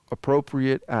took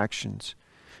appropriate actions.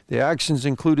 The actions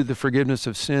included the forgiveness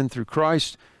of sin through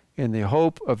Christ and the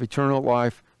hope of eternal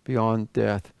life beyond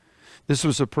death. This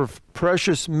was a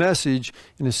precious message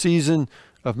in a season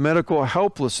of medical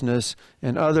helplessness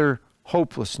and utter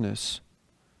hopelessness.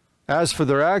 As for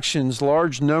their actions,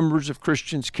 large numbers of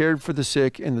Christians cared for the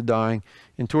sick and the dying,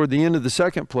 and toward the end of the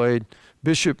second plague,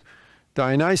 Bishop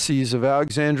Dionysius of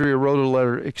Alexandria wrote a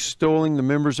letter extolling the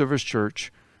members of his church,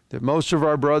 that most of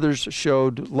our brothers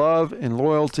showed love and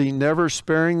loyalty, never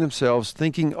sparing themselves,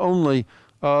 thinking only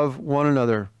of one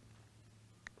another.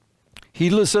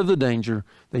 Heedless of the danger,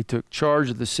 they took charge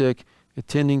of the sick,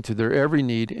 attending to their every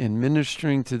need and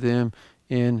ministering to them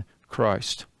in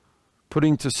Christ,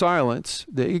 putting to silence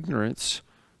the ignorance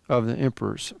of the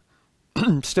emperors.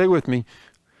 Stay with me.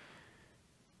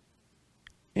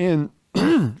 In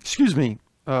the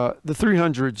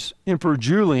 300s, Emperor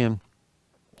Julian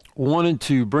wanted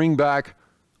to bring back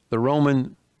the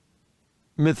Roman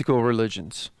mythical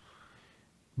religions.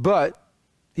 But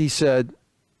he said,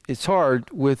 it's hard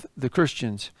with the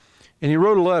Christians. And he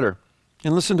wrote a letter.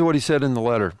 And listen to what he said in the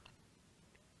letter.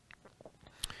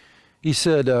 He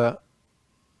said, the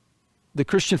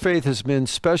Christian faith has been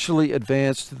specially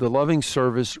advanced through the loving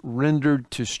service rendered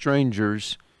to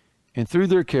strangers and through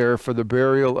their care for the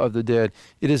burial of the dead.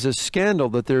 It is a scandal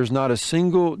that there is not a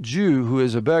single Jew who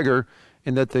is a beggar,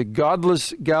 and that the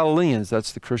godless Galileans,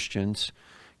 that's the Christians,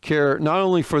 care not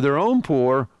only for their own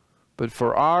poor, but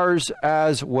for ours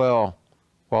as well,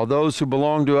 while those who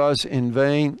belong to us in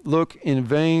vain look in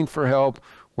vain for help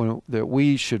that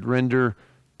we should render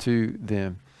to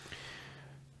them.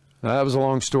 Now, that was a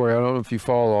long story. I don't know if you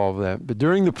follow all of that. But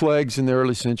during the plagues in the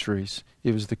early centuries,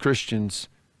 it was the Christians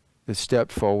that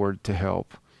stepped forward to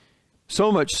help.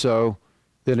 So much so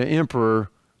that an emperor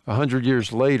 100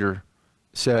 years later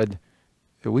said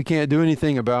that we can't do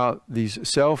anything about these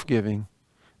self-giving,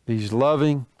 these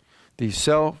loving, these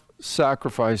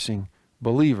self-sacrificing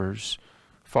believers,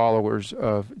 followers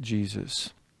of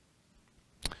Jesus.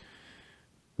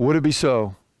 Would it be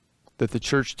so that the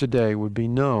church today would be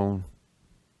known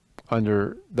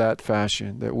under that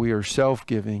fashion, that we are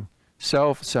self-giving,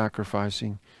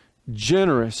 self-sacrificing,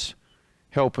 generous,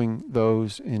 helping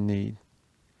those in need?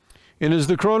 And as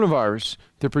the coronavirus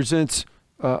that presents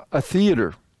a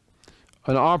theater,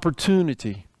 an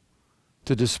opportunity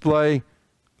to display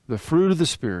the fruit of the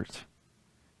Spirit,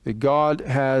 that God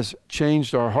has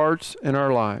changed our hearts and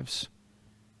our lives,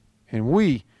 and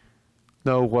we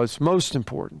know what's most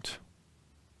important.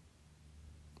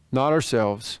 Not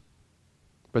ourselves,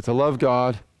 but to love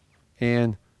God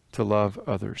and to love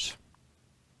others.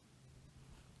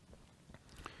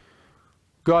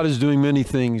 God is doing many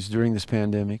things during this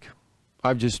pandemic.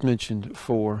 I've just mentioned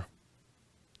 4.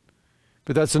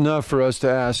 But that's enough for us to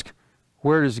ask,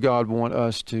 where does God want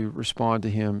us to respond to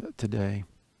Him today?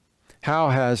 How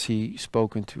has He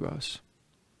spoken to us?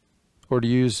 Or to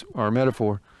use our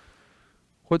metaphor,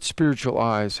 what spiritual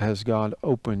eyes has God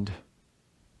opened?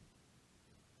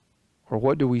 Or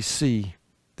what do we see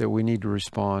that we need to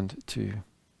respond to?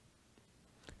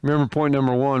 Remember, point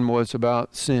number 1 was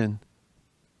about sin,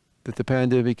 that the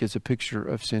pandemic is a picture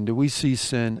of sin. Do we see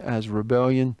sin as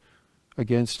rebellion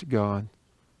against God?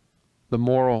 The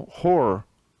moral horror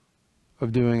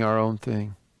of doing our own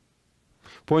thing.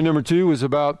 Point number 2 was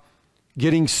about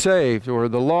getting saved, or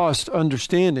the lost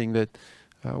understanding that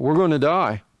we're going to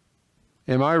die.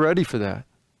 Am I ready for that?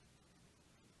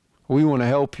 We want to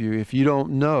help you if you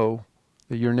don't know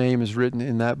that your name is written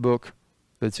in that book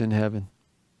that's in heaven.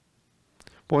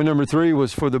 Point number 3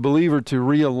 was for the believer to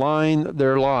realign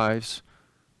their lives,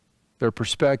 their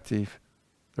perspective,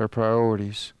 their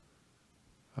priorities.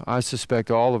 I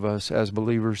suspect all of us as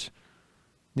believers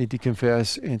need to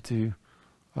confess and to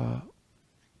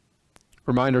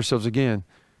remind ourselves again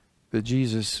that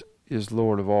Jesus is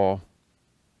Lord of all.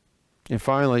 And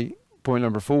finally, point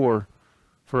number 4,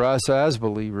 for us as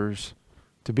believers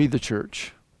to be the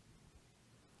church.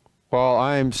 While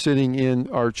I am sitting in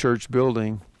our church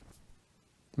building,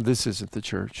 this isn't the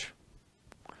church.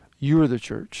 You are the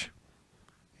church.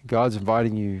 God's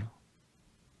inviting you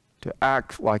to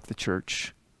act like the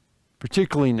church,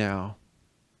 particularly now,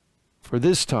 for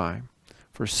this time,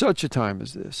 for such a time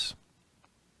as this.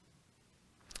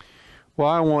 Well,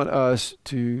 I want us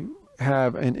to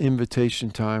have an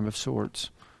invitation time of sorts.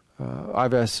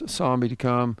 I've asked Sambi to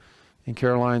come, and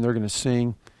Caroline, they're going to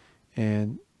sing,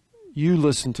 and you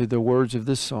listen to the words of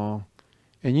this song,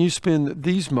 and you spend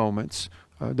these moments.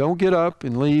 Don't get up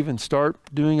and leave and start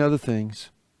doing other things,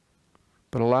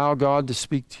 but allow God to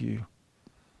speak to you.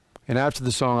 And after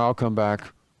the song, I'll come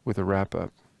back with a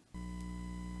wrap-up.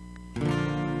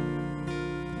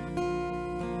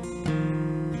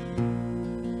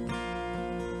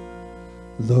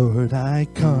 Lord, I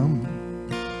come,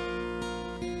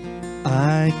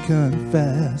 I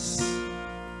confess,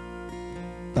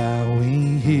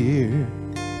 bowing here,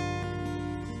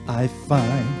 I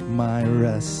find my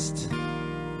rest.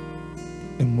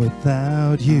 And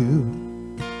without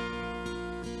you,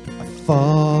 I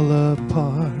fall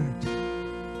apart,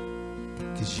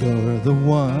 'cause you're the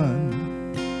one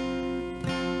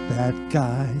that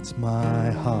guides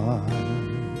my heart.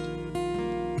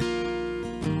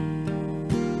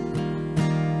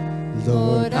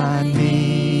 Lord, I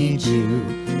need you.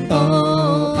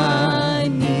 Oh, I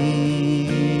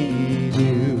need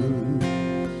you.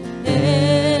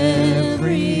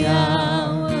 Every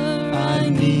hour I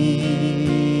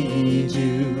need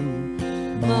you.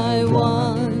 My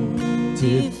one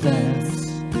defense,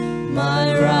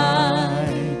 my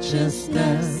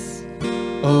righteousness.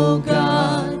 Oh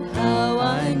God, how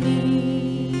I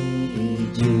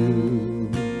need you.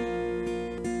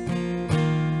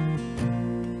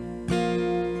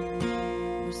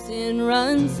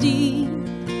 Runs deep,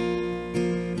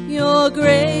 your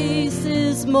grace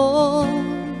is more.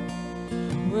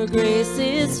 Where grace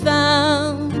is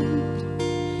found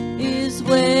is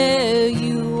where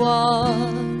you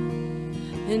are,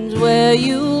 And where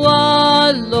you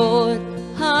are, Lord,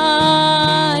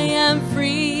 I am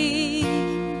free.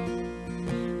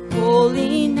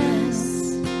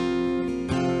 Holiness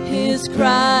is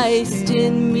Christ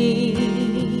in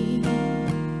me.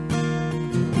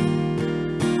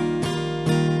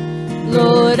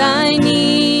 Lord, I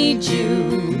need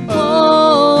you.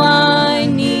 Oh, I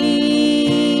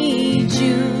need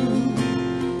you.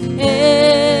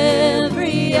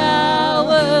 Every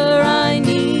hour I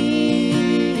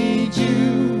need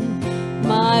you.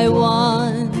 My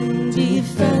one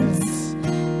defense,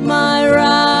 my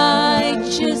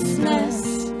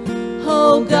righteousness.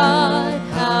 Oh God,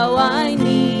 how I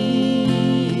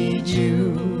need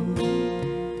you.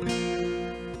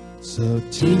 So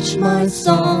teach my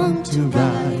song to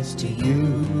rise to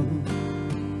you.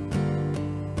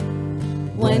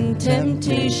 When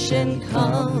temptation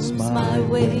comes my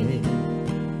way,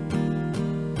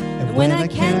 And when I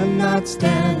cannot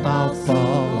stand, I'll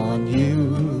fall on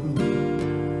you.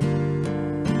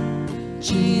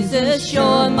 Jesus,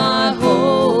 you're my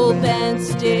hope and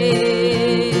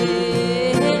stay.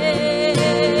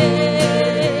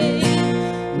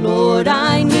 Lord,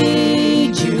 I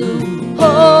need you.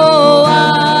 Oh,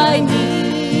 I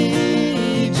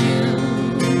need you.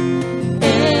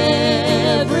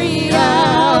 Every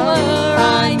hour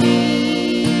I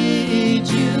need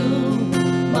you.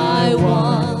 My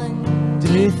one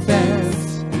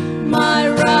Defense, my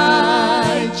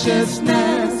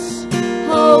righteousness.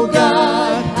 Oh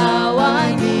God, how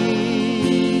I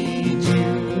need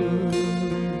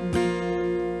you.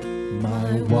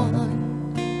 my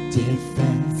one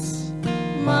defense,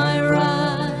 My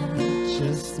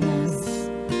righteousness.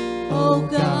 Oh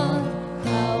God,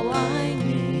 how I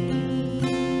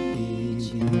need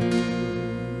you.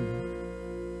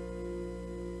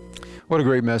 What a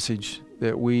great message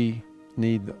that we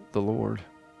need the Lord.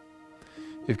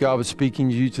 If God was speaking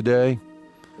to you today,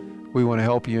 we want to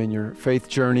help you in your faith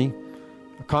journey.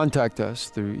 Contact us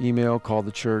through email, call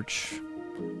the church.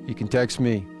 You can text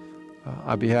me.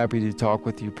 I'd be happy to talk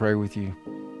with you, pray with you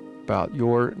about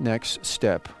your next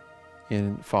step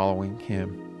in following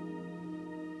Him.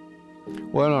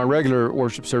 Well, in our regular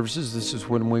worship services, this is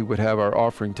when we would have our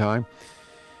offering time.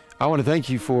 I want to thank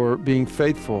you for being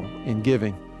faithful in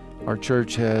giving. Our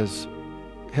church has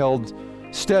held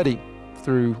steady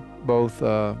through both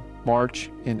March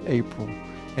and April,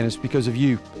 and it's because of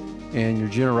you and your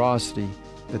generosity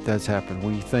that that's happened.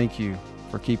 We thank you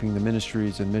for keeping the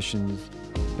ministries and missions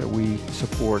that we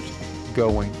support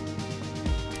going.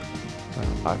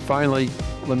 Finally,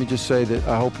 let me just say that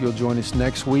I hope you'll join us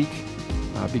next week.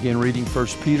 Begin reading 1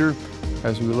 Peter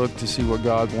as we look to see what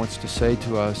God wants to say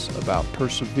to us about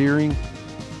persevering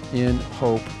in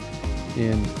hope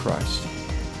in Christ.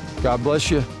 God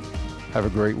bless you. Have a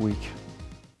great week.